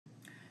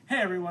Hey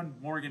everyone,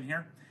 Morgan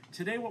here.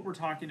 Today what we're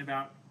talking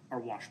about are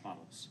wash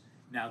bottles.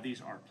 Now these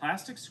are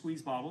plastic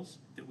squeeze bottles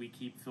that we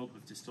keep filled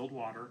with distilled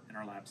water in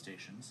our lab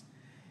stations,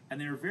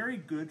 and they're very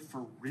good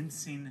for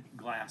rinsing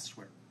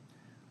glassware.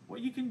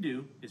 What you can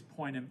do is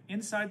point them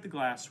inside the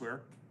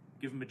glassware,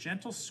 give them a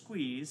gentle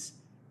squeeze,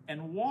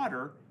 and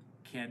water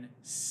can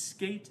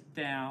skate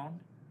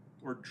down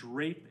or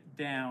drape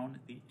down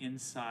the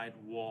inside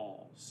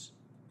walls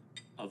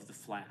of the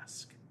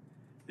flask.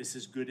 This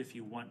is good if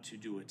you want to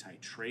do a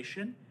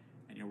titration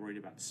and you're worried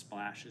about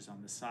splashes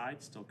on the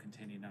side still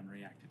containing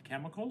unreacted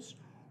chemicals,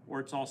 or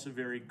it's also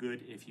very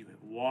good if you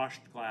have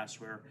washed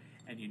glassware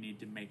and you need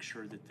to make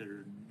sure that there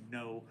are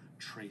no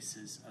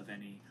traces of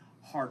any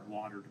hard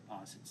water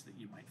deposits that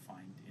you might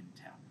find in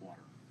tap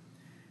water.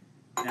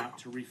 Now,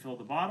 to refill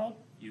the bottle,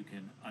 you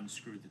can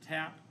unscrew the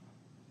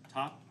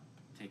top,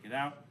 take it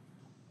out,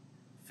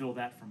 fill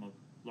that from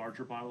a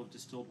larger bottle of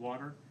distilled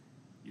water.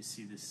 You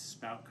see this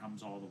spout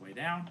comes all the way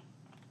down.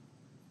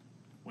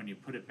 When you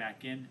put it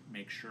back in,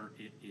 make sure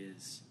it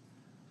is,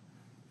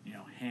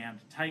 hand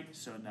tight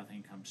so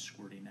nothing comes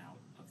squirting out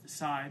of the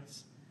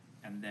sides,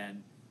 and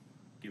then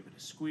give it a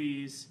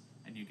squeeze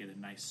and you get a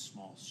nice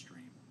small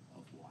stream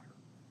of water.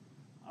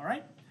 All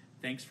right,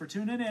 thanks for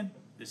tuning in.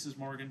 This is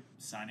Morgan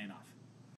signing off.